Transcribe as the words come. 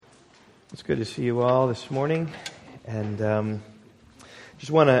It's good to see you all this morning, and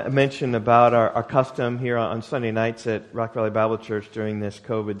just want to mention about our custom here on Sunday nights at Rock Valley Bible Church during this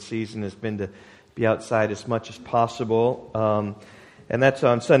COVID season has been to be outside as much as possible, and that's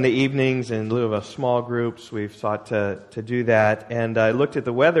on Sunday evenings in lieu of small groups. We've sought to do that, and I looked at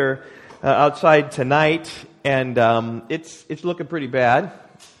the weather outside tonight, and it's looking pretty bad.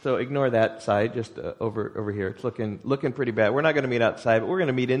 So ignore that side, just over here. It's looking pretty bad. We're not going to meet outside, but we're going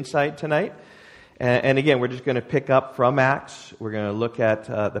to meet inside tonight. And again, we're just going to pick up from Acts. We're going to look at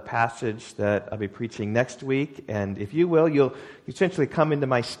the passage that I'll be preaching next week. And if you will, you'll essentially come into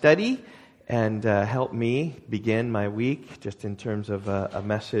my study and help me begin my week, just in terms of a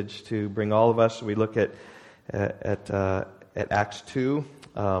message to bring all of us. We look at Acts 2,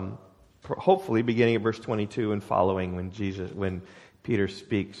 hopefully beginning at verse 22 and following when Peter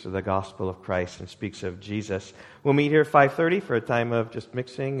speaks of the gospel of Christ and speaks of Jesus. We'll meet here at 5:30 for a time of just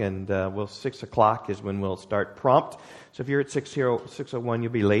mixing, and 6 o'clock is when we'll start prompt. So if you're at 6:01,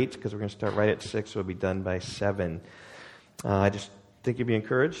 you'll be late because we're going to start right at 6. We'll be done by 7. I just think you'll be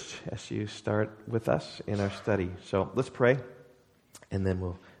encouraged as you start with us in our study. So let's pray, and then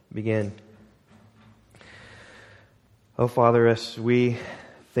we'll begin. Oh, Father, as we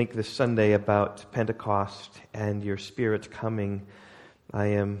think this Sunday about Pentecost and your Spirit's coming, I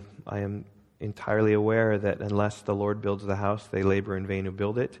am entirely aware that unless the Lord builds the house, they labor in vain who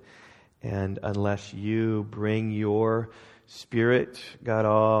build it. And unless you bring your Spirit, God,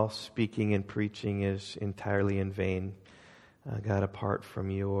 all speaking and preaching is entirely in vain. God, apart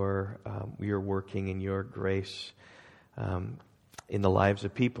from your working and your grace in the lives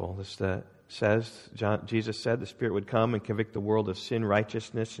of people. Jesus said the Spirit would come and convict the world of sin,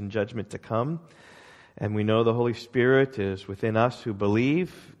 righteousness, and judgment to come. And we know the Holy Spirit is within us who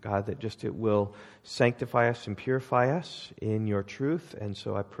believe, God, that just it will sanctify us and purify us in your truth. And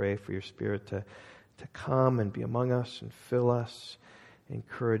so I pray for your Spirit to come and be among us and fill us,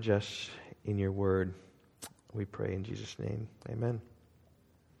 encourage us in your word. We pray in Jesus' name. Amen.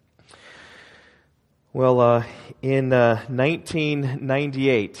 Well, in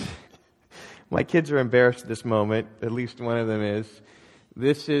 1998, my kids are embarrassed at this moment, at least one of them is.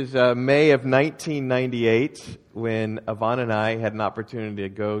 This is May of 1998 when Yvonne and I had an opportunity to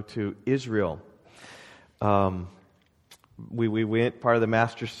go to Israel. We went part of the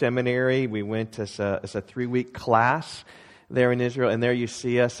Master's Seminary. We went as a 3-week class there in Israel, and there you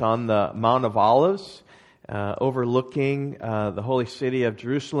see us on the Mount of Olives, overlooking the holy city of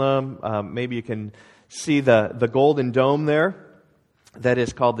Jerusalem. Maybe you can see the golden dome there. That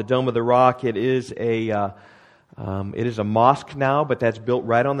is called the Dome of the Rock. It is a mosque now, but that's built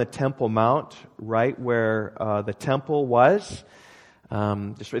right on the Temple Mount, right where the temple was.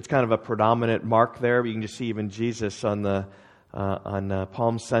 It's kind of a predominant mark there. You can just see even Jesus on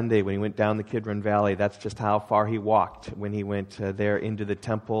Palm Sunday when he went down the Kidron Valley. That's just how far he walked when he went there into the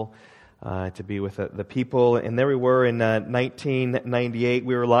temple to be with the people. And there we were in 1998.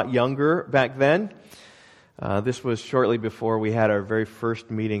 We were a lot younger back then. This was shortly before we had our very first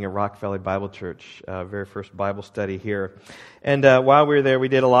meeting at Rock Valley Bible Church, very first Bible study here. And while we were there, we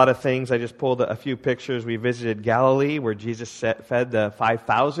did a lot of things. I just pulled a few pictures. We visited Galilee, where Jesus fed the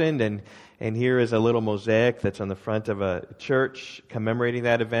 5,000, and here is a little mosaic that's on the front of a church commemorating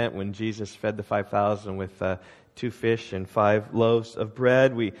that event when Jesus fed the 5,000 with 2 fish and 5 loaves of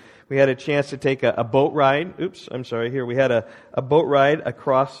bread. We had a chance to take a boat ride. We had a boat ride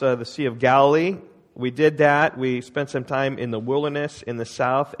across the Sea of Galilee. We did that. We spent some time in the wilderness in the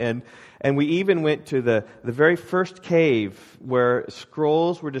south, and we even went to the very first cave where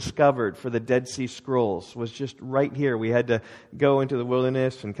scrolls were discovered for the Dead Sea Scrolls. Was just right here. We had to go into the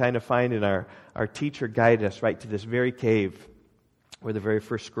wilderness and kind of find it. Our teacher guided us right to this very cave where the very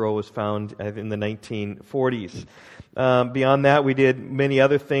first scroll was found in the 1940s. Beyond that, we did many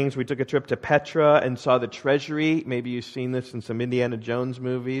other things. We took a trip to Petra and saw the treasury. Maybe you've seen this in some Indiana Jones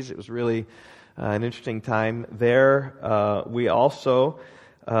movies. It was really an interesting time there. We also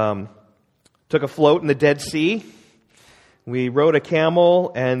took a float in the Dead Sea. We rode a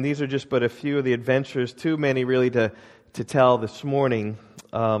camel, and these are just but a few of the adventures, too many really to tell this morning.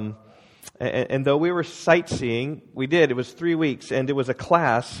 And though we were sightseeing, it was 3 weeks, and it was a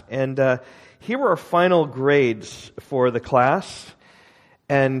class, and here were our final grades for the class.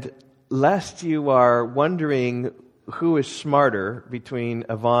 And lest you are wondering who is smarter between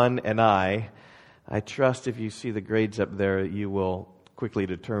Yvonne and I trust if you see the grades up there, you will quickly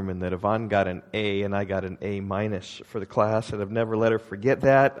determine that Yvonne got an A and I got an A- for the class, and I've never let her forget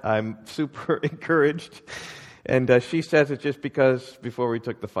that. I'm super encouraged And she says it just because before we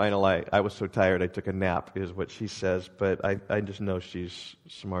took the final, I was so tired I took a nap, is what she says. But I just know she's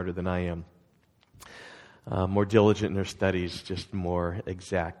smarter than I am. More diligent in her studies, just more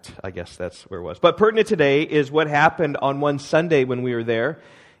exact. I guess that's where it was. But pertinent today is what happened on one Sunday when we were there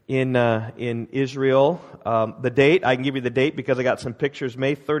in Israel. The date, I can give you the date because I got some pictures.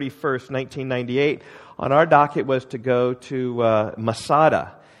 May 31st, 1998. On our docket was to go to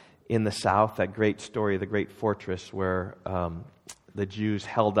Masada in the south, that great story, the great fortress where the Jews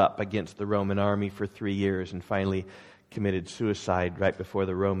held up against the Roman army for 3 years and finally committed suicide right before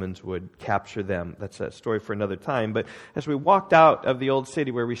the Romans would capture them. That's a story for another time. But as we walked out of the old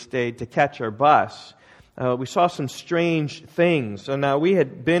city where we stayed to catch our bus, we saw some strange things. So now we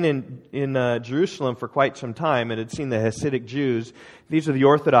had been in Jerusalem for quite some time and had seen the Hasidic Jews. These are the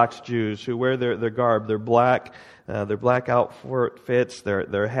Orthodox Jews who wear their garb, their black outfits,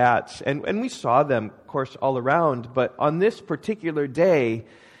 their hats. And we saw them, of course, all around. But on this particular day,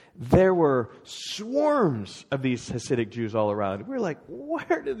 there were swarms of these Hasidic Jews all around. We were like,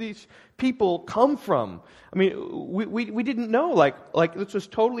 where do these people come from? I mean, we didn't know. Like this was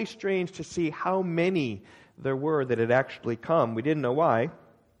totally strange to see how many there were that had actually come. We didn't know why.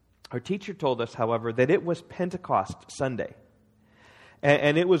 Our teacher told us, however, that it was Pentecost Sunday.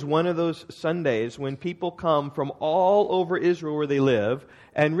 And it was one of those Sundays when people come from all over Israel where they live,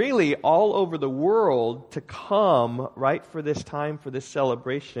 and really all over the world to come right for this time, for this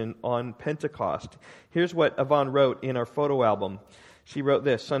celebration on Pentecost. Here's what Yvonne wrote in our photo album. She wrote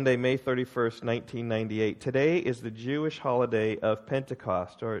this, Sunday, May 31st, 1998. Today is the Jewish holiday of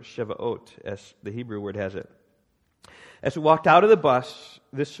Pentecost, or Shavuot, as the Hebrew word has it. As we walked out of the bus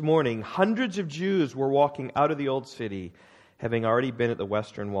this morning, hundreds of Jews were walking out of the old city, having already been at the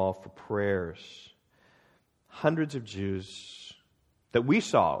Western Wall for prayers. Hundreds of Jews that we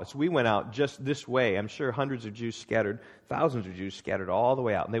saw as we went out just this way. I'm sure hundreds of Jews scattered, thousands of Jews scattered all the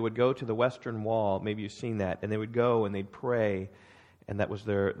way out. And they would go to the Western Wall, maybe you've seen that, and they would go and they'd pray, and that was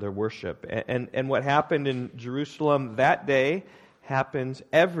their worship. And what happened in Jerusalem that day happens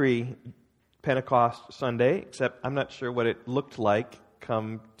every Pentecost Sunday, except I'm not sure what it looked like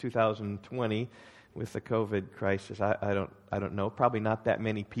come 2020. With the COVID crisis, I don't know. Probably not that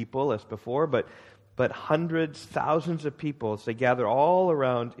many people as before, but hundreds, thousands of people as they gather all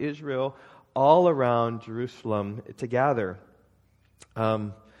around Israel, all around Jerusalem to gather.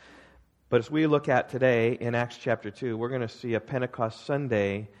 But as we look at today in Acts chapter 2, we're going to see a Pentecost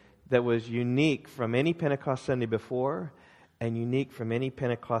Sunday that was unique from any Pentecost Sunday before and unique from any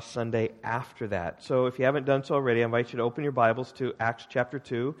Pentecost Sunday after that. So if you haven't done so already, I invite you to open your Bibles to Acts chapter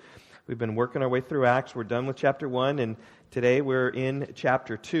 2. We've been working our way through Acts. We're done with chapter 1, and today we're in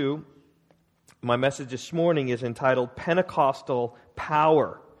chapter 2. My message this morning is entitled Pentecostal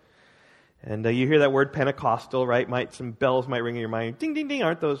Power. And you hear that word Pentecostal, right? Some bells might ring in your mind. Ding, ding, ding.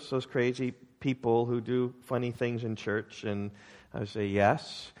 Aren't those crazy people who do funny things in church? And I would say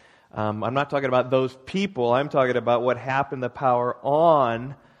yes. I'm not talking about those people. I'm talking about what happened, the power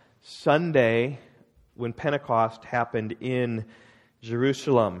on Sunday when Pentecost happened in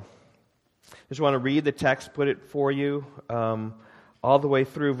Jerusalem. I just want to read the text, put it for you all the way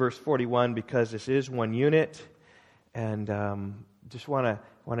through verse 41 because this is one unit, and just want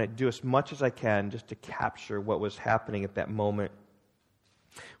to do as much as I can just to capture what was happening at that moment.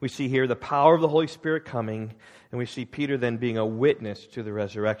 We see here the power of the Holy Spirit coming, and we see Peter then being a witness to the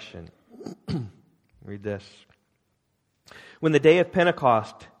resurrection. Read this. When the day of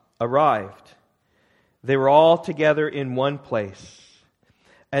Pentecost arrived, they were all together in one place.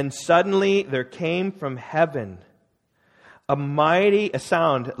 And suddenly there came from heaven a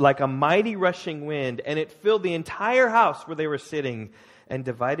sound like a mighty rushing wind, and it filled the entire house where they were sitting, and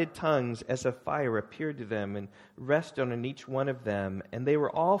divided tongues as of fire appeared to them and rested on each one of them. And they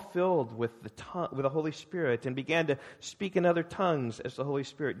were all filled with the Holy Spirit and began to speak in other tongues as the Holy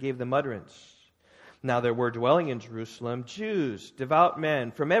Spirit gave them utterance. Now there were dwelling in Jerusalem Jews, devout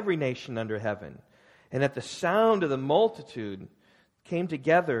men from every nation under heaven. And at the sound of the multitude came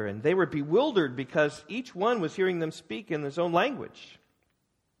together, and they were bewildered because each one was hearing them speak in his own language.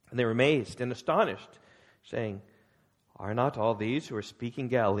 And they were amazed and astonished, saying, "Are not all these who are speaking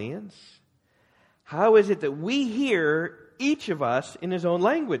Galileans? How is it that we hear each of us in his own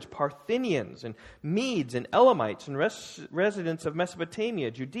language, Parthians and Medes and Elamites and residents of Mesopotamia,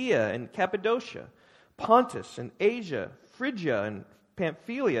 Judea and Cappadocia, Pontus and Asia, Phrygia and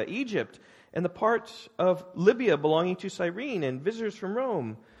Pamphylia, Egypt, and the parts of Libya belonging to Cyrene, and visitors from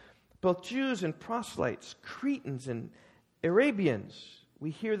Rome, both Jews and proselytes, Cretans and Arabians. We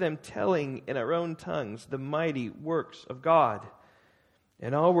hear them telling in our own tongues the mighty works of God."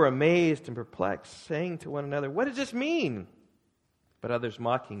 And all were amazed and perplexed, saying to one another, "What does this mean?" But others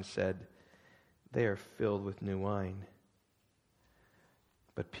mocking said, "They are filled with new wine."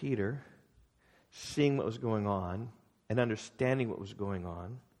 But Peter, seeing what was going on and understanding what was going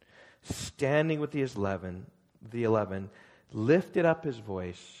on, standing with the 11, lifted up his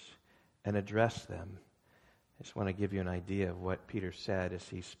voice and addressed them. I just want to give you an idea of what Peter said as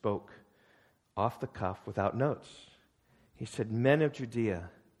he spoke off the cuff without notes. He said, "Men of Judea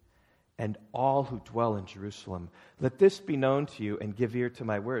and all who dwell in Jerusalem, let this be known to you and give ear to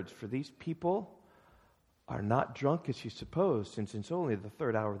my words. For these people are not drunk as you suppose, since it's only the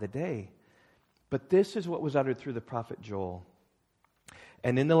third hour of the day. But this is what was uttered through the prophet Joel.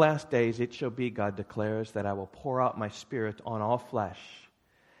 And in the last days it shall be, God declares, that I will pour out my Spirit on all flesh.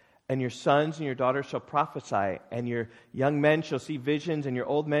 And your sons and your daughters shall prophesy, and your young men shall see visions, and your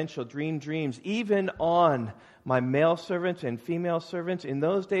old men shall dream dreams. Even on my male servants and female servants, in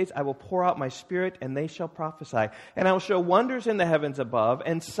those days I will pour out my Spirit, and they shall prophesy. And I will show wonders in the heavens above,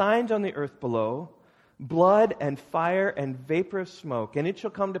 and signs on the earth below, blood and fire and vapor of smoke. And it shall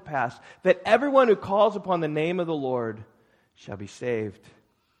come to pass that everyone who calls upon the name of the Lord shall be saved."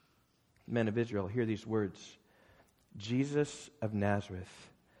 Men of Israel, hear these words. "Jesus of Nazareth,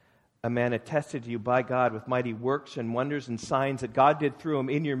 a man attested to you by God with mighty works and wonders and signs that God did through him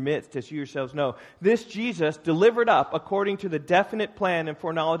in your midst, as you yourselves know. This Jesus, delivered up according to the definite plan and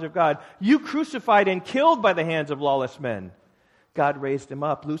foreknowledge of God, you crucified and killed by the hands of lawless men. God raised him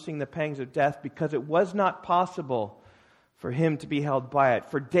up, loosing the pangs of death, because it was not possible for him to be held by it.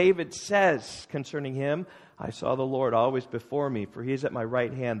 For David says concerning him, I saw the Lord always before me, for he is at my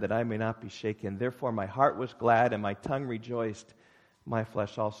right hand, that I may not be shaken. Therefore my heart was glad, and my tongue rejoiced. My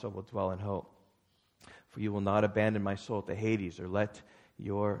flesh also will dwell in hope. For you will not abandon my soul to Hades, or let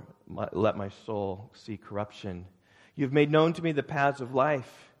my soul see corruption. You have made known to me the paths of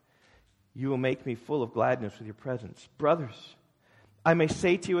life. You will make me full of gladness with your presence. Brothers, I may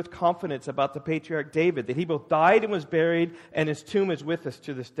say to you with confidence about the patriarch David, that he both died and was buried, and his tomb is with us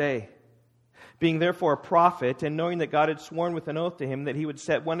to this day. Being therefore a prophet, and knowing that God had sworn with an oath to him that he would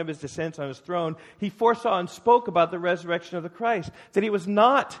set one of his descendants on his throne, he foresaw and spoke about the resurrection of the Christ, that he was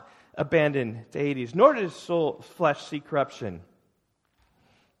not abandoned to Hades, nor did his flesh see corruption.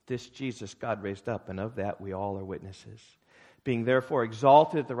 This Jesus God raised up, and of that we all are witnesses. Being therefore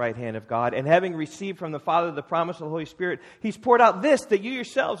exalted at the right hand of God, and having received from the Father the promise of the Holy Spirit, he's poured out this that you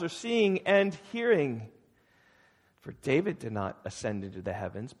yourselves are seeing and hearing. For David did not ascend into the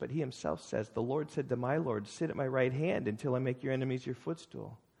heavens, but he himself says, the Lord said to my Lord, sit at my right hand until I make your enemies your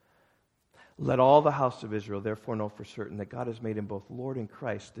footstool. Let all the house of Israel therefore know for certain that God has made him both Lord and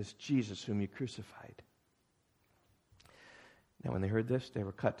Christ, this Jesus whom you crucified. Now when they heard this, they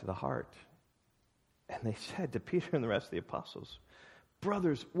were cut to the heart. And they said to Peter and the rest of the apostles,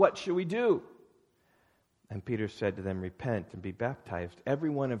 brothers, what shall we do? And Peter said to them, repent and be baptized, every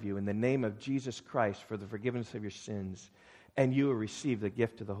one of you, in the name of Jesus Christ for the forgiveness of your sins, and you will receive the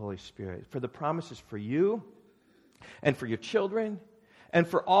gift of the Holy Spirit. For the promise is for you and for your children and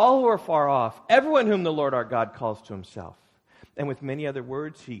for all who are far off, everyone whom the Lord our God calls to himself. And with many other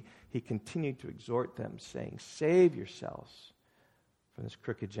words, he continued to exhort them, saying, save yourselves from this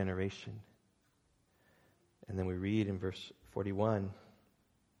crooked generation. And then we read in verse 41,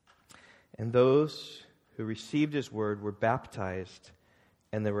 and those who received his word were baptized,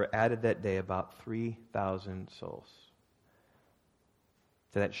 and there were added that day about 3,000 souls.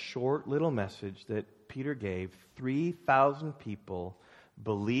 To that short little message that Peter gave, 3,000 people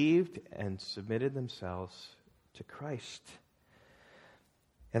believed and submitted themselves to Christ.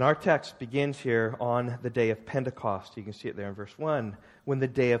 And our text begins here on the day of Pentecost. You can see it there in verse 1. When the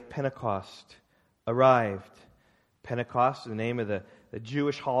day of Pentecost arrived. Pentecost is the name of the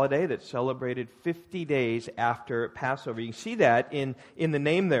Jewish holiday that celebrated 50 days after Passover. You can see that in the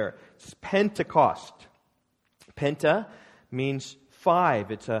name there. It's Pentecost. Penta means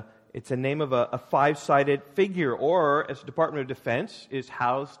five. It's a name of a five-sided figure, or as the Department of Defense is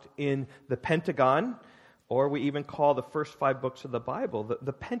housed in the Pentagon, or we even call the first 5 books of the Bible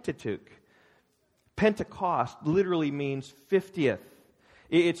the Pentateuch. Pentecost literally means 50th.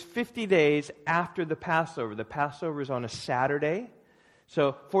 It's 50 days after the Passover. The Passover is on a Saturday.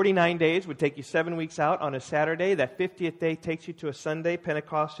 So 49 days would take you 7 weeks out on a Saturday. That 50th day takes you to a Sunday.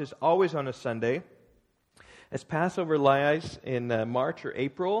 Pentecost is always on a Sunday. As Passover lies in March or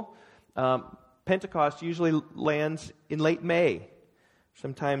April, Pentecost usually lands in late May,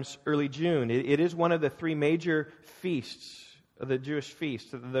 sometimes early June. It is one of the 3 major feasts of the Jewish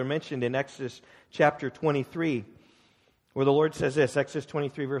feasts. They're mentioned in Exodus chapter 23, where the Lord says this, Exodus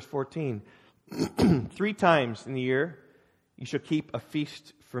 23, verse 14, 3 times in the year You shall keep a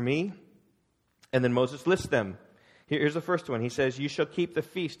feast for me. And then Moses lists them. Here's the first one. He says, you shall keep the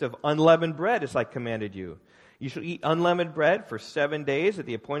feast of unleavened bread as I commanded you. You shall eat unleavened bread for 7 days at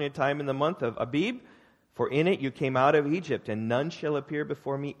the appointed time in the month of Abib. For in it you came out of Egypt, and none shall appear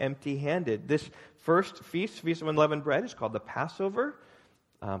before me empty-handed. This first feast of unleavened bread, is called the Passover.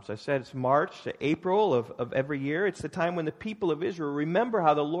 So I said it's March to April of every year. It's the time when the people of Israel remember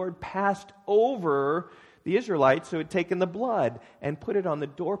how the Lord passed over the Israelites who had taken the blood and put it on the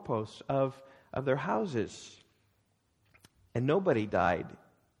doorposts of their houses. And nobody died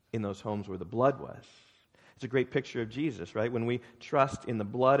in those homes where the blood was. It's a great picture of Jesus, right? When we trust in the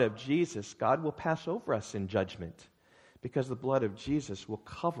blood of Jesus, God will pass over us in judgment because the blood of Jesus will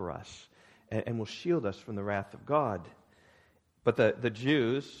cover us and will shield us from the wrath of God. But the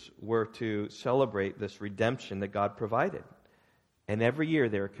Jews were to celebrate this redemption that God provided. And every year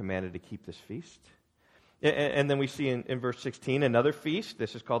they were commanded to keep this feast. And then we see in verse 16 another feast.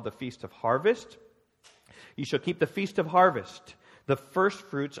 This is called the Feast of Harvest. You shall keep the Feast of Harvest, the first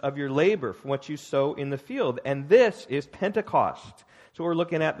fruits of your labor from what you sow in the field. And this is Pentecost. So we're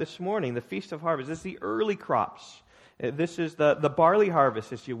looking at this morning, the Feast of Harvest. This is the early crops. This is the barley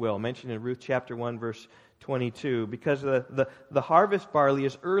harvest, if you will, mentioned in Ruth chapter 1, verse 22, because the harvest barley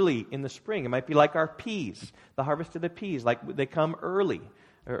is early in the spring. It might be like our peas, the harvest of the peas, like they come early.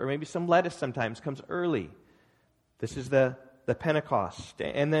 Or maybe some lettuce sometimes comes early. This is the Pentecost.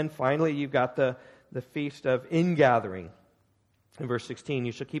 And then finally you've got the Feast of Ingathering. In verse 16,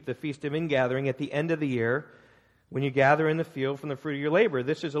 you shall keep the Feast of Ingathering at the end of the year when you gather in the field from the fruit of your labor.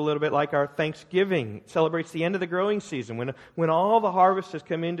 This is a little bit like our Thanksgiving. It celebrates the end of the growing season. When all the harvest has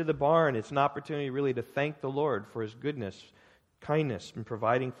come into the barn, it's an opportunity really to thank the Lord for His goodness, kindness, in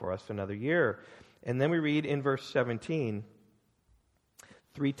providing for us another year. And then we read in verse 17,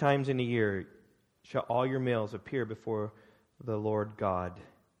 3 times in a year shall all your males appear before the Lord God.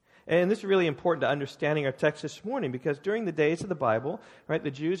 And this is really important to understanding our text this morning, because during the days of the Bible, right,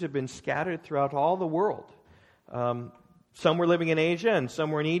 the Jews have been scattered throughout all the world. Some were living in Asia, and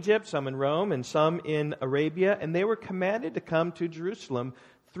some were in Egypt, some in Rome, and some in Arabia, and they were commanded to come to Jerusalem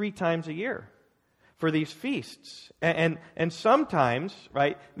 3 times a year for these feasts. And sometimes,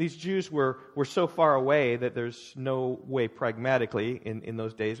 right, these Jews were so far away that there's no way pragmatically in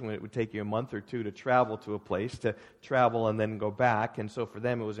those days when it would take you a month or 2 to travel to a place, to travel and then go back. And so for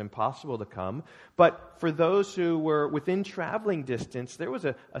them it was impossible to come. But for those who were within traveling distance, there was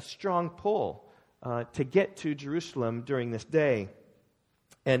a strong pull to get to Jerusalem during this day.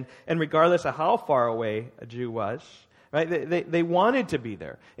 And regardless of how far away a Jew was, right? They wanted to be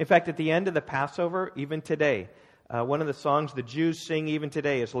there. In fact, at the end of the Passover, even today, one of the songs the Jews sing even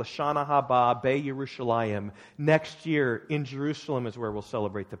today is Lashana Haba Be Yerushalayim. Next year in Jerusalem is where we'll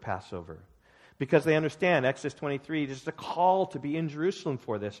celebrate the Passover. Because they understand Exodus 23 is a call to be in Jerusalem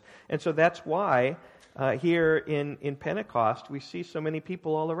for this. And so that's why here in Pentecost we see so many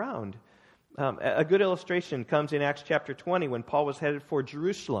people all around. A good illustration comes in Acts chapter 20 when Paul was headed for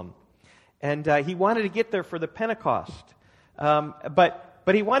Jerusalem. And he wanted to get there for the Pentecost.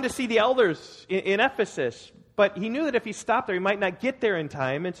 But he wanted to see the elders in Ephesus. But he knew that if he stopped there, he might not get there in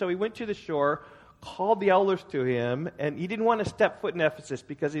time. And so he went to the shore, called the elders to him. And he didn't want to step foot in Ephesus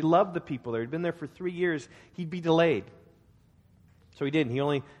because he loved the people there. He'd been there for 3 years. He'd be delayed. So he didn't. He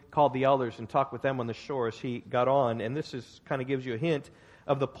only called the elders and talked with them on the shore as he got on. And this is kind of gives you a hint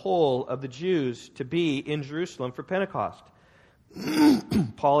of the pull of the Jews to be in Jerusalem for Pentecost.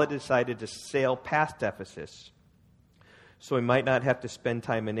 Paul had decided to sail past Ephesus so he might not have to spend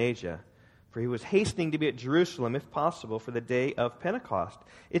time in Asia, for he was hastening to be at Jerusalem, if possible, for the day of Pentecost.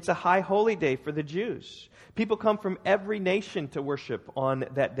 It's a high holy day for the Jews. People come from every nation to worship on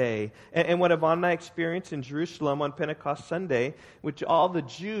that day. And what Yvonne and I experienced in Jerusalem on Pentecost Sunday, which all the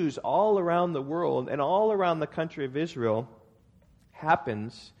Jews all around the world and all around the country of Israel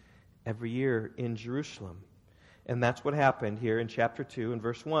happens every year in Jerusalem. And that's what happened here in chapter 2 and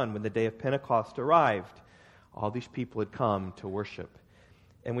verse 1. When the day of Pentecost arrived, all these people had come to worship.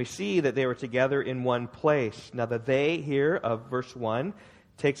 And we see that they were together in one place. Now the they here of verse 1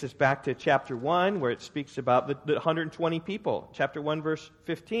 takes us back to chapter 1 where it speaks about the 120 people. Chapter 1 verse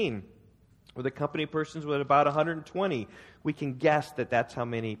 15, where the company of persons was about 120. We can guess that that's how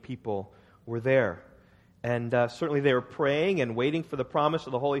many people were there. And certainly they were praying and waiting for the promise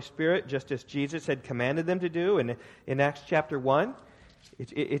of the Holy Spirit, just as Jesus had commanded them to do. And in Acts chapter 1,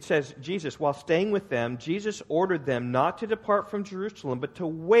 it says, Jesus, while staying with them, Jesus ordered them not to depart from Jerusalem, but to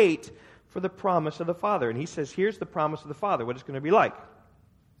wait for the promise of the Father. And he says, here's the promise of the Father, what it's going to be like.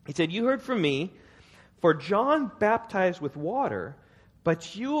 He said, you heard from me, for John baptized with water,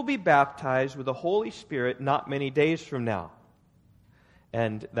 but you will be baptized with the Holy Spirit not many days from now.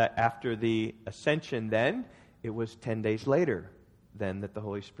 And that after the ascension then, it was 10 days later then that the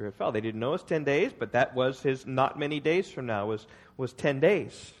Holy Spirit fell. They didn't know it was 10 days, but that was his not many days from now, was 10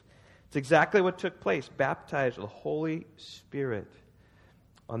 days. It's exactly what took place. Baptized with the Holy Spirit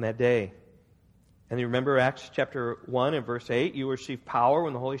on that day. And you remember Acts chapter 1 and verse 8, you will receive power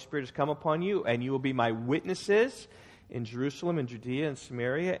when the Holy Spirit has come upon you, and you will be my witnesses in Jerusalem and Judea and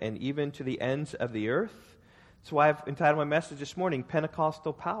Samaria and even to the ends of the earth. That's why I've entitled my message this morning,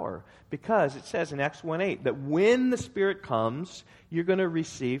 Pentecostal Power. Because it says in Acts 1:8 that when the Spirit comes, you're going to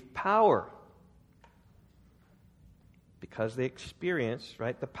receive power. Because they experienced,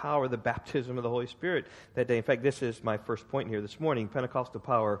 right, the power, the baptism of the Holy Spirit that day. In fact, this is my first point here this morning, Pentecostal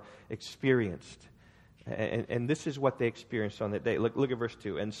power experienced. And this is what they experienced on that day. Look at verse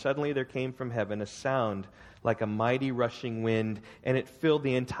 2. And suddenly there came from heaven a sound like a mighty rushing wind, and it filled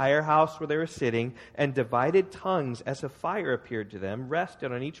the entire house where they were sitting, and divided tongues as a fire appeared to them,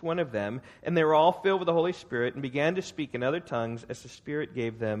 rested on each one of them, and they were all filled with the Holy Spirit, and began to speak in other tongues as the Spirit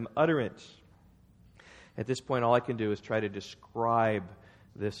gave them utterance. At this point, all I can do is try to describe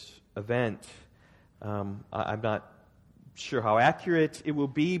this event. I'm not sure how accurate it will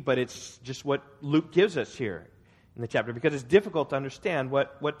be, but it's just what Luke gives us here in the chapter, because it's difficult to understand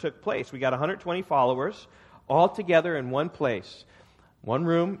what took place. We got 120 followers all together in one place, one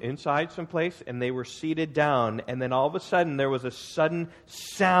room inside some place, and they were seated down, and then all of a sudden there was a sudden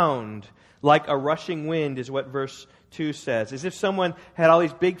sound like a rushing wind, is what verse 2 says. As if someone had all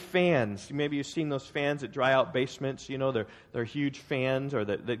these big fans. Maybe you've seen those fans that dry out basements. You know, they're huge fans, or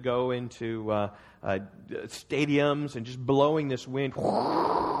that go into stadiums, and just blowing this wind.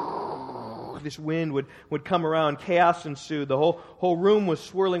 This wind would come around. Chaos ensued. The whole room was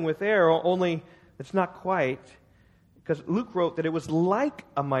swirling with air, only it's not quite. Because Luke wrote that it was like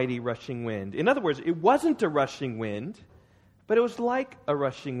a mighty rushing wind. In other words, it wasn't a rushing wind, but it was like a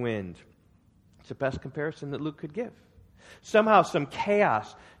rushing wind. It's the best comparison that Luke could give. Somehow some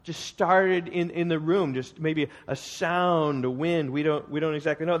chaos just started in the room, just maybe a sound, a wind, we don't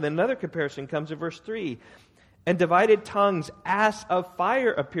exactly know. Then another comparison comes in verse 3. And divided tongues as of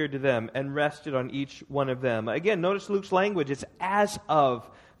fire appeared to them and rested on each one of them. Again, notice Luke's language. It's as of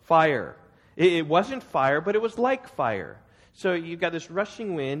fire. It wasn't fire, but it was like fire. So you've got this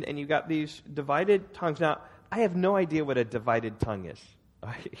rushing wind, and you've got these divided tongues. Now, I have no idea what a divided tongue is.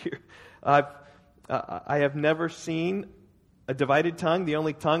 I have never seen a divided tongue. The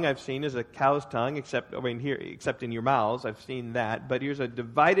only tongue I've seen is a cow's tongue, except in your mouths. I've seen that. But here's a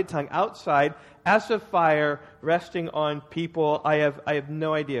divided tongue outside, as of fire, resting on people. I have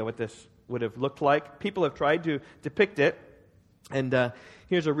no idea what this would have looked like. People have tried to depict it. And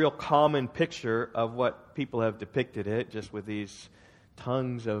here's a real common picture of what people have depicted it, just with these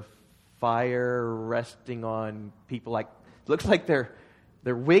tongues of fire resting on people. Like, it looks like their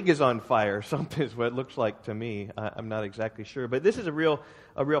wig is on fire or something is what it looks like to me. I'm not exactly sure. But this is a real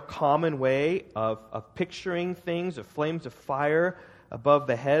common way of picturing things, of flames of fire above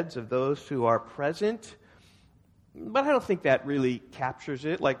the heads of those who are present. But I don't think that really captures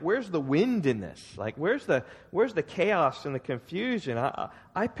it. Like, where's the wind in this? Like, where's the chaos and the confusion?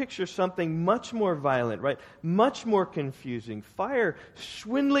 I picture something much more violent, right? Much more confusing. Fire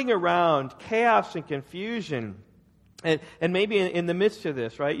swindling around, chaos and confusion. And maybe in the midst of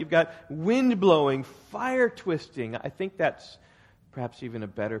this, right, you've got wind blowing, fire twisting. I think that's perhaps even a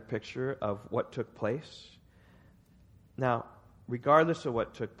better picture of what took place. Now, regardless of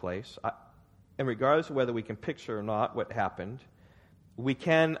what took place, and regardless of whether we can picture or not what happened, we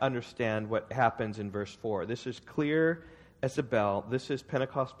can understand what happens in verse 4. This is clear as a bell. This is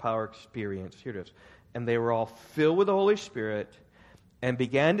Pentecost power experience. Here it is. And they were all filled with the Holy Spirit and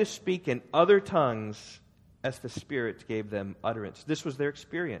began to speak in other tongues as the Spirit gave them utterance. This was their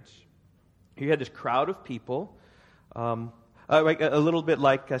experience. You had this crowd of people, a little bit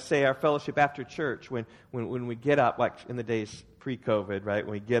like, say, our fellowship after church, when we get up, like in the days pre-COVID, right?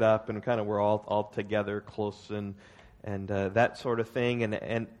 When we get up and kind of we're all together, close and that sort of thing,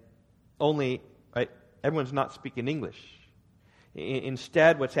 and only, right, everyone's not speaking English.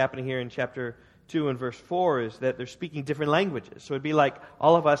 Instead, what's happening here in chapter 2 and verse 4 is that they're speaking different languages. So it'd be like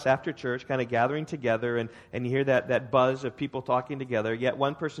all of us after church kind of gathering together, and you hear that buzz of people talking together, yet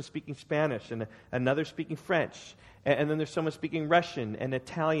one person speaking Spanish and another speaking French, and then there's someone speaking Russian and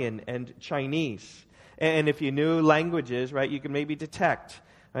Italian and Chinese. And if you knew languages, right, you could maybe detect,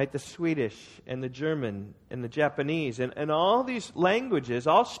 right, the Swedish and the German and the Japanese and all these languages,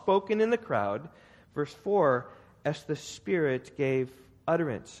 all spoken in the crowd. Verse 4, as the Spirit gave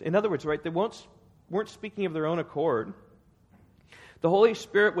utterance. In other words, right, they weren't speaking of their own accord. The Holy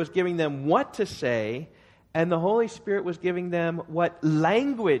Spirit was giving them what to say And the Holy Spirit was giving them what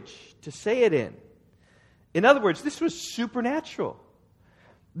language to say it in. In other words, this was supernatural.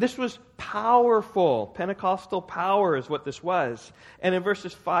 This was powerful. Pentecostal power is what this was. And in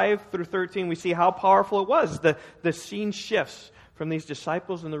verses 5 through 13, we see how powerful it was. The scene shifts from these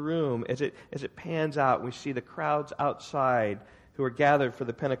disciples in the room as it pans out. We see the crowds outside who are gathered for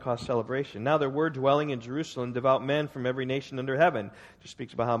the Pentecost celebration. Now there were dwelling in Jerusalem devout men from every nation under heaven. It just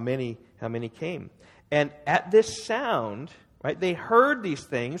speaks about how many came. And at this sound, right, they heard these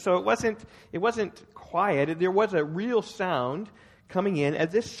things, so it wasn't quiet. There was a real sound coming in.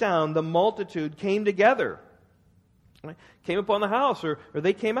 At this sound, the multitude came together, right? Came upon the house, or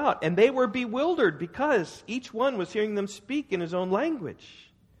they came out, and they were bewildered because each one was hearing them speak in his own language.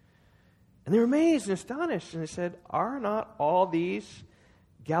 And they were amazed and astonished, and they said, "Are not all these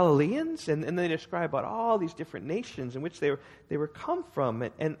Galileans?" And they describe about all these different nations in which they were come from.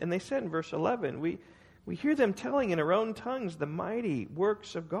 And they said in verse 11, we hear them telling in our own tongues the mighty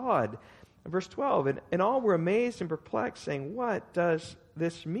works of God. In verse 12, and all were amazed and perplexed, saying, "What does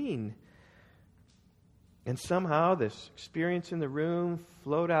this mean?" And somehow this experience in the room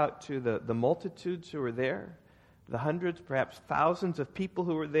flowed out to the multitudes who were there, the hundreds, perhaps thousands of people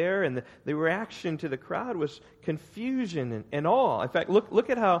who were there, and the reaction to the crowd was confusion and awe. In fact, look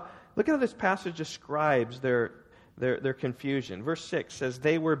at how this passage describes their confusion. Verse 6 says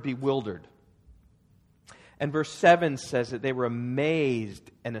they were bewildered. And verse 7 says that they were amazed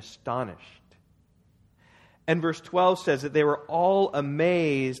and astonished. And verse 12 says that they were all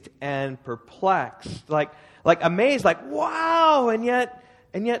amazed and perplexed. Like amazed, like wow, and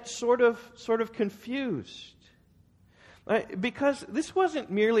yet sort of confused. Right? Because this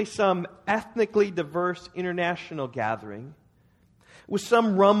wasn't merely some ethnically diverse international gathering with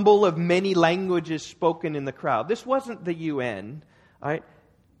some rumble of many languages spoken in the crowd. This wasn't the UN, right?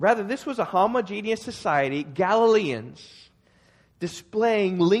 Rather, this was a homogeneous society, Galileans,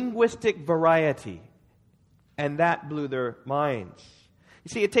 displaying linguistic variety. And that blew their minds. You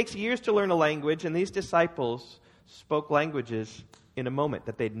see, it takes years to learn a language, and these disciples spoke languages in a moment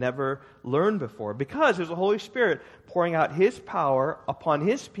that they'd never learned before, because there's the Holy Spirit pouring out His power upon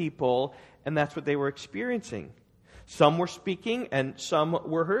His people, and that's what they were experiencing. Some were speaking and some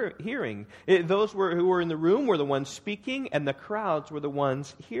were hearing. Those who were in the room were the ones speaking, and the crowds were the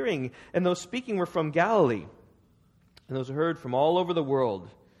ones hearing. And those speaking were from Galilee, and those who heard from all over the world.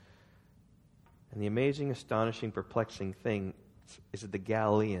 And the amazing, astonishing, perplexing thing is that the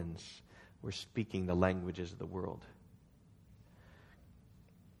Galileans were speaking the languages of the world.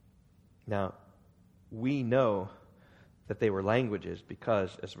 Now, we know that they were languages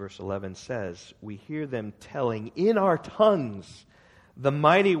because, as verse 11 says, we hear them telling in our tongues the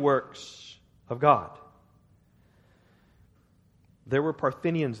mighty works of God. There were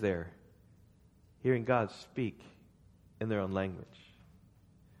Parthians there, hearing God speak in their own language.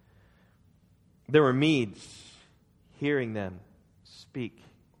 There were Medes, hearing them speak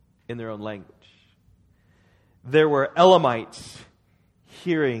in their own language. There were Elamites,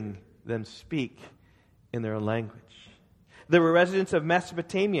 hearing them speak in their own language. There were residents of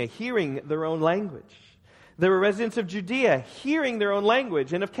Mesopotamia hearing their own language. There were residents of Judea hearing their own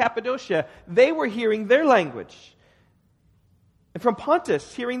language. And of Cappadocia, they were hearing their language. And from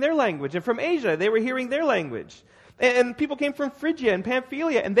Pontus, hearing their language. And from Asia, they were hearing their language. And people came from Phrygia and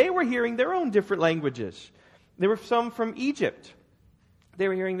Pamphylia, and they were hearing their own different languages. There were some from Egypt. They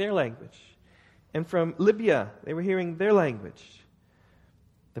were hearing their language. And from Libya, they were hearing their language.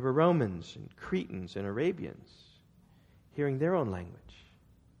 There were Romans and Cretans and Arabians hearing their own language.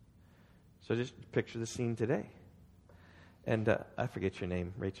 So just picture the scene today. And I forget your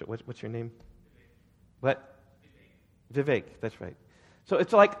name, Rachel. What's your name? What? Vivek, that's right. So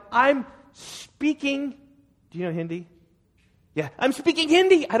it's like I'm speaking. Do you know Hindi? Yeah, I'm speaking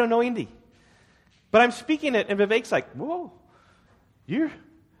Hindi. I don't know Hindi. But I'm speaking it, and Vivek's like, whoa, you're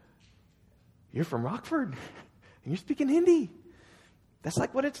from Rockford, and you're speaking Hindi. That's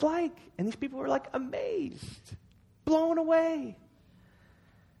like what it's like. And these people were like amazed, blown away.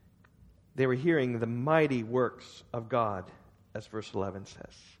 They were hearing the mighty works of God, as verse 11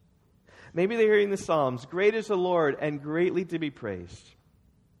 says. Maybe they're hearing the Psalms, great is the Lord and greatly to be praised.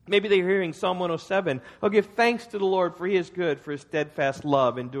 Maybe they're hearing Psalm 107, oh, give thanks to the Lord, for He is good, for His steadfast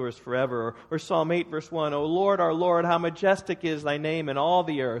love endures forever. Or Psalm 8, verse 1, O Lord, our Lord, how majestic is Thy name in all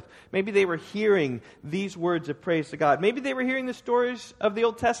the earth. Maybe they were hearing these words of praise to God. Maybe they were hearing the stories of the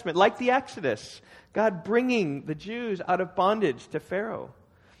Old Testament, like the Exodus, God bringing the Jews out of bondage to Pharaoh.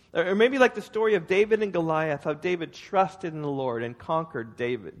 Or maybe like the story of David and Goliath, how David trusted in the Lord and conquered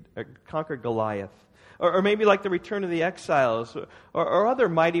Goliath. Or maybe like the return of the exiles, or other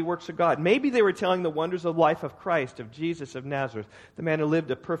mighty works of God. Maybe they were telling the wonders of life of Christ, of Jesus of Nazareth, the man who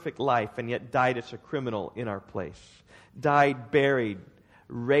lived a perfect life and yet died as a criminal in our place. Died, buried,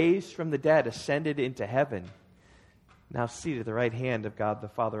 raised from the dead, ascended into heaven, now seated at the right hand of God the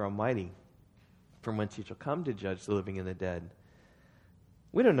Father Almighty, from whence he shall come to judge the living and the dead.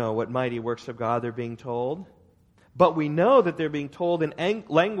 We don't know what mighty works of God they're being told, but we know that they're being told in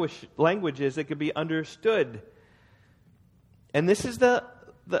languages that can be understood. And this is the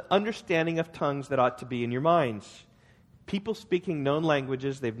understanding of tongues that ought to be in your minds. People speaking known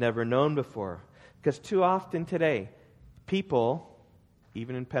languages they've never known before. Because too often today, people,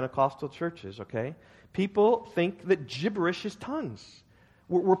 even in Pentecostal churches, okay, people think that gibberish is tongues.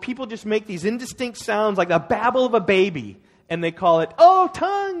 Where people just make these indistinct sounds like the babble of a baby, and they call it, oh,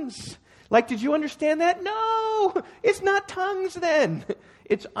 tongues. Like, did you understand that? No, it's not tongues then.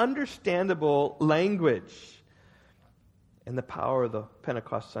 It's understandable language. And the power of the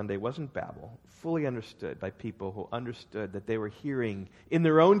Pentecost Sunday wasn't babble, fully understood by people who understood that they were hearing in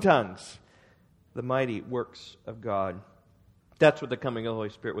their own tongues the mighty works of God. That's what the coming of the Holy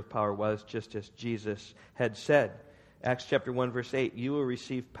Spirit with power was, just as Jesus had said. Acts chapter 1, verse 8, you will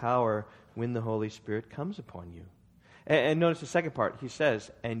receive power when the Holy Spirit comes upon you. And notice the second part. He says,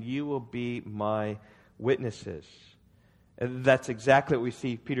 and you will be my witnesses. And that's exactly what we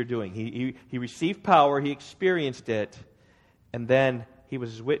see Peter doing. He received power, he experienced it, and then he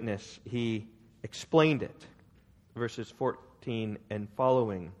was his witness. He explained it. Verses 14 and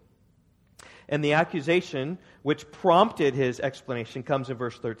following. And the accusation which prompted his explanation comes in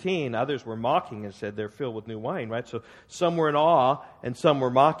verse 13. Others were mocking and said they're filled with new wine, right? So some were in awe and some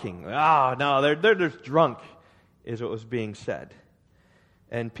were mocking. No, they're just drunk, is what was being said.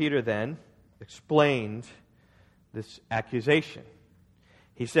 And Peter then explained this accusation.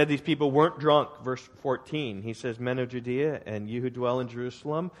 He said these people weren't drunk, verse 14. He says, men of Judea and you who dwell in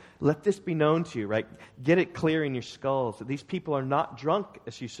Jerusalem, let this be known to you, right? Get it clear in your skulls that these people are not drunk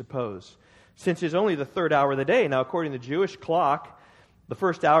as you suppose, since it's only the third hour of the day. Now, according to the Jewish clock, the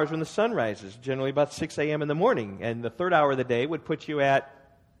first hour is when the sun rises, generally about 6 a.m. in the morning. And the third hour of the day would put you at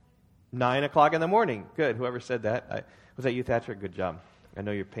 9 o'clock in the morning. Good. Whoever said that. Was that you, Thatcher? Good job. I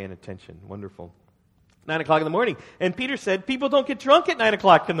know you're paying attention. Wonderful. 9 o'clock in the morning. And Peter said, people don't get drunk at 9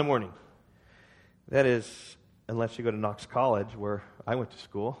 o'clock in the morning. That is, unless you go to Knox College, where I went to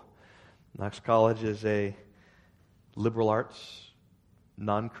school. Knox College is a liberal arts,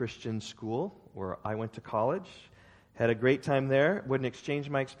 non-Christian school where I went to college. Had a great time there. Wouldn't exchange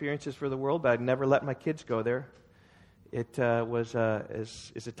my experiences for the world, but I'd never let my kids go there. It was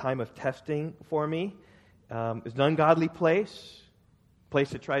is a time of testing for me. It was an ungodly place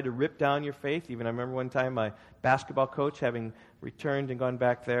that tried to rip down your faith. Even I remember one time my basketball coach, having returned and gone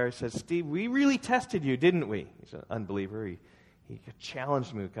back there, he said, Steve, we really tested you, didn't we? He's an unbeliever. He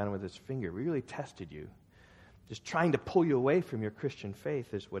challenged me kind of with his finger. We really tested you. Just trying to pull you away from your Christian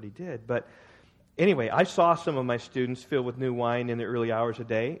faith is what he did. But anyway, I saw some of my students filled with new wine in the early hours of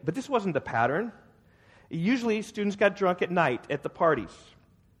the day, but this wasn't the pattern. Usually students got drunk at night at the parties.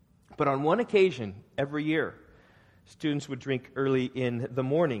 But on one occasion every year, students would drink early in the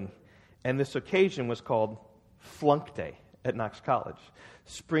morning, and this occasion was called Flunk Day at Knox College.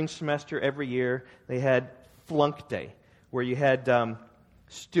 Spring semester every year, they had Flunk Day, where you had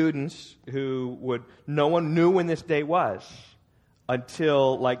students who no one knew when this day was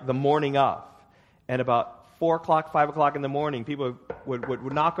until like the morning of. And about 4 o'clock, 5 o'clock in the morning, people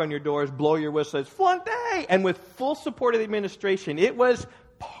would knock on your doors, blow your whistles, Flunk Day! And with full support of the administration, it was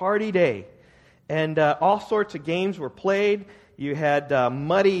party day. And all sorts of games were played. You had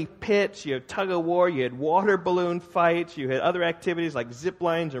muddy pits, you had tug-of-war, you had water balloon fights, you had other activities like zip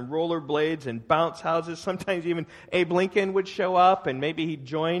lines and rollerblades and bounce houses. Sometimes even Abe Lincoln would show up and maybe he'd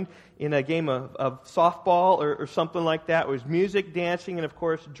join in a game of softball or something like that. It was music, dancing, and of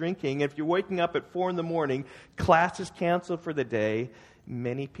course drinking. If you're waking up at 4 in the morning, class is canceled for the day.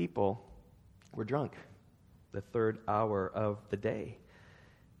 Many people were drunk the third hour of the day.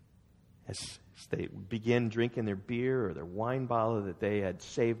 As they begin drinking their beer or their wine bottle that they had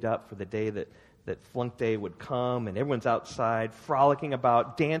saved up for the day that Flunk Day would come, and everyone's outside frolicking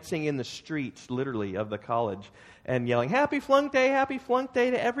about, dancing in the streets, literally, of the college, and yelling, Happy Flunk Day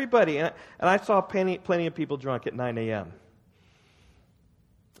to everybody. And I saw plenty of people drunk at 9 a.m.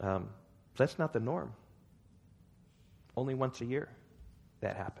 That's not the norm. Only once a year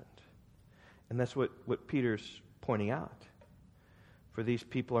that happened. And that's what Peter's pointing out. For these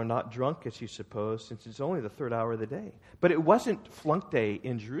people are not drunk, as you suppose, since it's only the third hour of the day. But it wasn't Flunk Day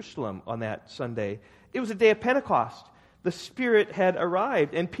in Jerusalem on that Sunday. It was a day of Pentecost. The Spirit had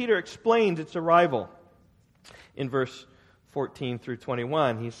arrived, and Peter explains its arrival. In verse 14 through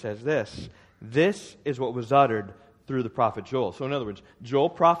 21, he says this: "This is what was uttered through the prophet Joel." So in other words, Joel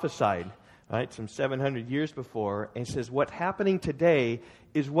prophesied, right, some 700 years before, and he says what's happening today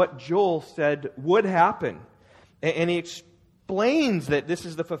is what Joel said would happen. And he explains that this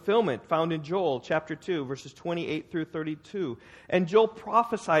is the fulfillment found in Joel chapter 2, verses 28 through 32. And Joel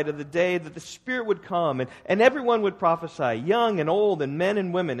prophesied of the day that the Spirit would come, and everyone would prophesy, young and old, and men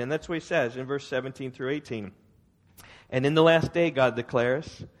and women. And that's what he says in verse 17 through 18. "And in the last day," God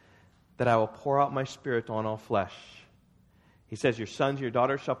declares, "that I will pour out my Spirit on all flesh." He says, "Your sons and your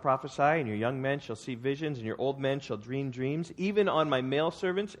daughters shall prophesy, and your young men shall see visions, and your old men shall dream dreams, even on my male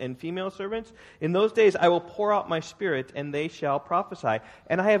servants and female servants. In those days I will pour out my Spirit, and they shall prophesy.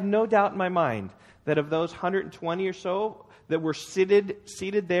 And I have no doubt in my mind that of those 120 or so that were seated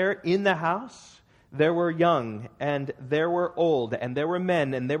there in the house, there were young, and there were old, and there were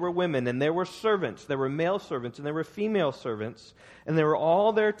men, and there were women, and there were servants. There were male servants, and there were female servants. And they were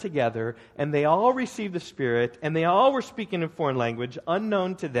all there together, and they all received the Spirit, and they all were speaking in foreign language,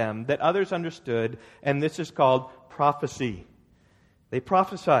 unknown to them, that others understood. And this is called prophecy." They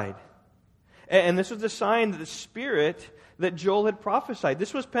prophesied. And this was the sign that the Spirit that Joel had prophesied.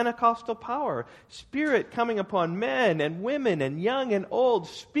 This was Pentecostal power. Spirit coming upon men and women and young and old,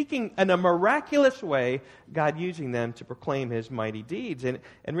 speaking in a miraculous way, God using them to proclaim His mighty deeds. And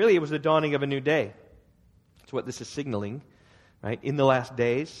really it was the dawning of a new day. That's what this is signaling, right? In the last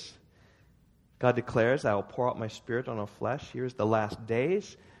days, God declares, "I will pour out my Spirit on all flesh." Here's the last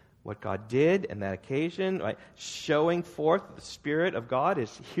days, what God did in that occasion, right? Showing forth the Spirit of God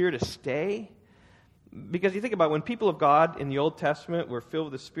is here to stay. Because you think about it, when people of God in the Old Testament were filled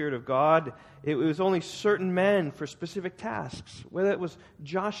with the Spirit of God, it was only certain men for specific tasks, whether it was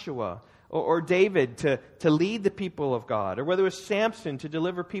Joshua or David to lead the people of God, or whether it was Samson to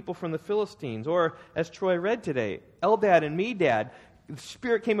deliver people from the Philistines, or, as Troy read today, Eldad and Medad. The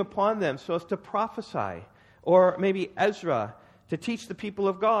Spirit came upon them so as to prophesy, or maybe Ezra to teach the people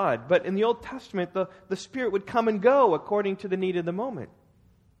of God. But in the Old Testament, the Spirit would come and go according to the need of the moment.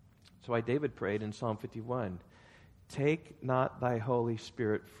 That's why David prayed in Psalm 51, "Take not thy Holy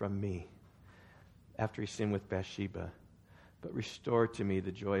Spirit from me," after he sinned with Bathsheba, "but restore to me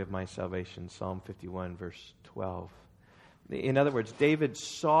the joy of my salvation." Psalm 51, verse 12. In other words, David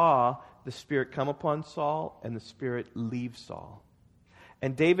saw the Spirit come upon Saul and the Spirit leave Saul.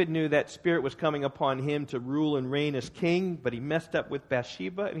 And David knew that Spirit was coming upon him to rule and reign as king, but he messed up with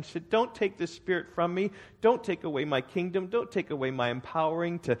Bathsheba, and he said, "Don't take this Spirit from me. Don't take away my kingdom. Don't take away my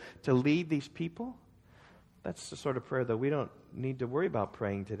empowering to lead these people." That's the sort of prayer that we don't need to worry about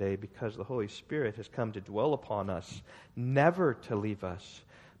praying today, because the Holy Spirit has come to dwell upon us, never to leave us,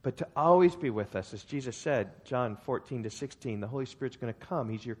 but to always be with us. As Jesus said, John 14-16, the Holy Spirit's going to come.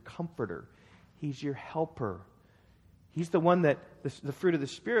 He's your comforter. He's your helper. He's the one that, the fruit of the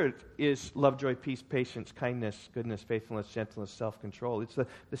Spirit is love, joy, peace, patience, kindness, goodness, faithfulness, gentleness, self-control. It's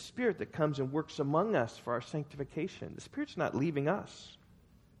the Spirit that comes and works among us for our sanctification. The Spirit's not leaving us.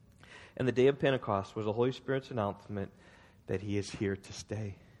 And the day of Pentecost was the Holy Spirit's announcement that He is here to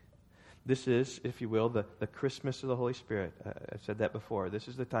stay. This is, if you will, the Christmas of the Holy Spirit. I've said that before. This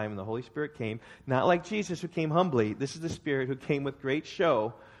is the time when the Holy Spirit came, not like Jesus who came humbly. This is the Spirit who came with great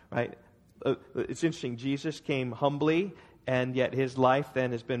show, right? It's interesting. Jesus came humbly, and yet His life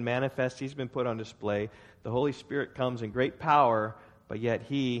then has been manifest. He's been put on display. The Holy Spirit comes in great power, but yet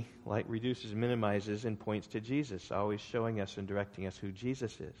He, like, reduces and minimizes and points to Jesus, always showing us and directing us who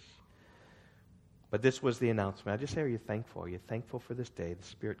Jesus is. But this was the announcement. I just say, are you thankful? Are you thankful for this day, the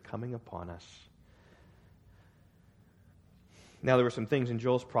Spirit coming upon us? Now, there were some things in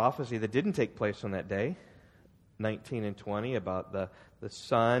Joel's prophecy that didn't take place on that day. 19 and 20, about the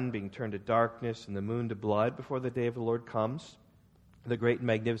sun being turned to darkness and the moon to blood before the day of the Lord comes, the great and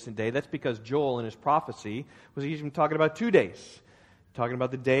magnificent day. That's because Joel in his prophecy was even talking about 2 days, talking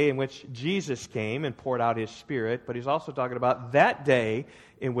about the day in which Jesus came and poured out His Spirit, but he's also talking about that day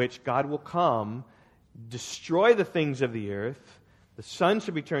in which God will come, destroy the things of the earth, the sun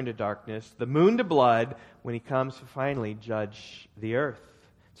should be turned to darkness, the moon to blood, when He comes to finally judge the earth.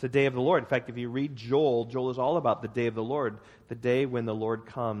 It's the day of the Lord. In fact, if you read Joel, Joel is all about the day of the Lord, the day when the Lord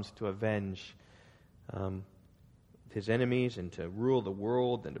comes to avenge His enemies and to rule the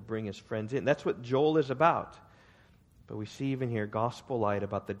world and to bring His friends in. That's what Joel is about. But we see even here gospel light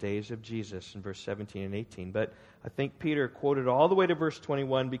about the days of Jesus in verse 17 and 18. But I think Peter quoted all the way to verse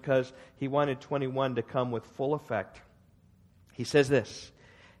 21 because he wanted 21 to come with full effect. He says this,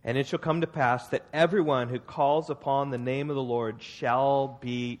 "And it shall come to pass that everyone who calls upon the name of the Lord shall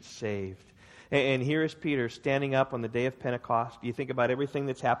be saved." And here is Peter standing up on the day of Pentecost. You think about everything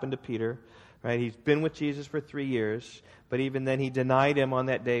that's happened to Peter. right? He's been with Jesus for 3 years, but even then he denied him on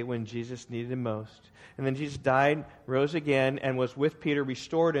that day when Jesus needed him most. And then Jesus died, rose again, and was with Peter,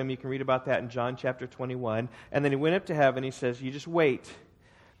 restored him. You can read about that in John chapter 21. And then he went up to heaven. He says, you just wait.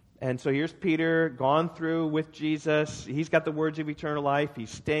 And so here's Peter, gone through with Jesus. He's got the words of eternal life. He's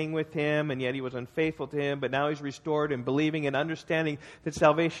staying with him, and yet he was unfaithful to him. But now he's restored and believing and understanding that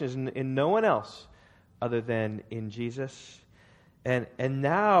salvation is in no one else other than in Jesus. And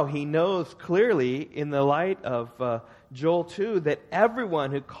now he knows clearly in the light of Joel 2 that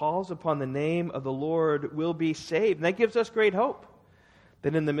everyone who calls upon the name of the Lord will be saved. And that gives us great hope.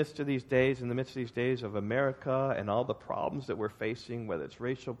 That in the midst of these days, of America and all the problems that we're facing, whether it's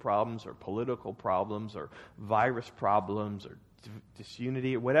racial problems or political problems or virus problems or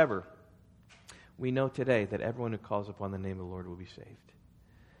disunity or whatever, we know today that everyone who calls upon the name of the Lord will be saved.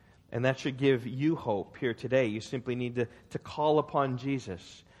 And that should give you hope here today. You simply need to call upon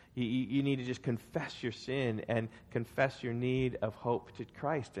Jesus. You need to just confess your sin and confess your need of hope to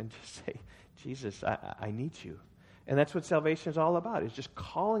Christ and just say, Jesus, I need you. And that's what salvation is all about, is just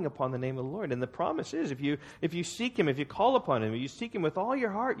calling upon the name of the Lord. And the promise is, if you seek Him, if you call upon Him, if you seek Him with all your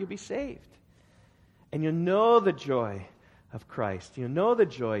heart, you'll be saved. And you'll know the joy of Christ. You'll know the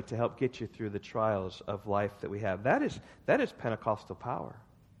joy to help get you through the trials of life that we have. That is Pentecostal power.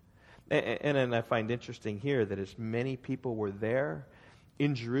 And I find interesting here that as many people were there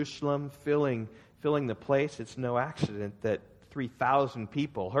in Jerusalem filling the place, it's no accident that 3,000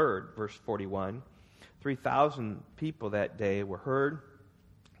 people heard, verse 41. 3,000 people that day were heard,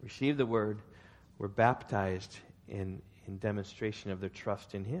 received the word, were baptized in demonstration of their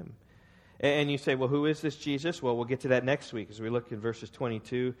trust in Him. And you say, well, who is this Jesus? Well, we'll get to that next week as we look at verses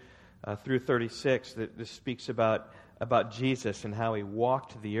 22 through 36. This speaks about Jesus and how He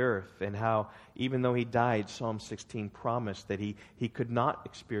walked the earth and how, even though He died, Psalm 16 promised that He could not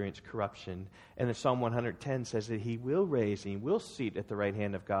experience corruption. And then Psalm 110 says that He will raise and He will seat at the right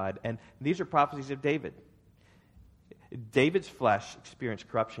hand of God. And these are prophecies of David. David's flesh experienced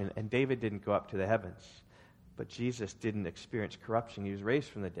corruption, and David didn't go up to the heavens. But Jesus didn't experience corruption. He was raised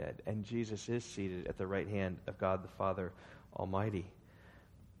from the dead, and Jesus is seated at the right hand of God the Father Almighty.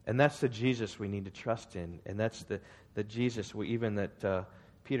 And that's the Jesus we need to trust in. And that's the Jesus that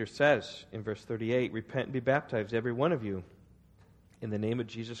Peter says in verse 38, repent and be baptized, every one of you, in the name of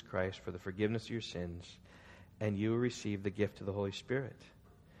Jesus Christ for the forgiveness of your sins, and you will receive the gift of the Holy Spirit.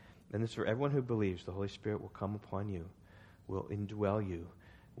 And this is for everyone who believes. The Holy Spirit will come upon you, will indwell you,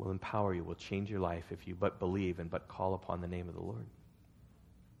 will empower you, will change your life if you but believe and but call upon the name of the Lord.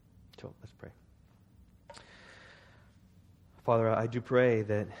 So let's pray. Father, I do pray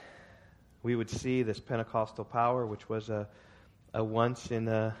that we would see this Pentecostal power, which was a once in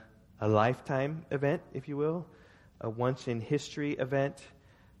a lifetime event, if you will, a once in history event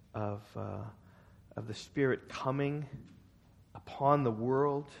of the Spirit coming upon the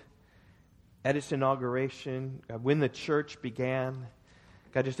world at its inauguration, when the church began.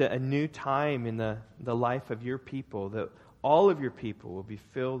 God, just a new time in the life of your people, that all of your people will be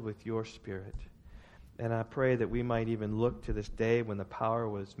filled with your Spirit. And I pray that we might even look to this day when the power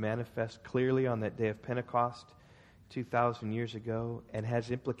was manifest clearly on that day of Pentecost 2,000 years ago, and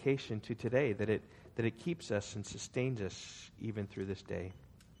has implication to today, that it keeps us and sustains us even through this day.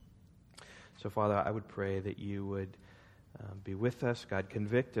 So, Father, I would pray that you would be with us. God,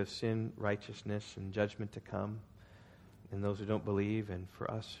 convict of sin, righteousness, and judgment to come. And those who don't believe, and for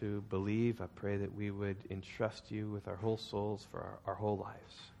us who believe, I pray that we would entrust you with our whole souls for our whole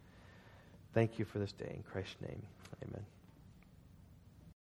lives. Thank you for this day. In Christ's name, amen.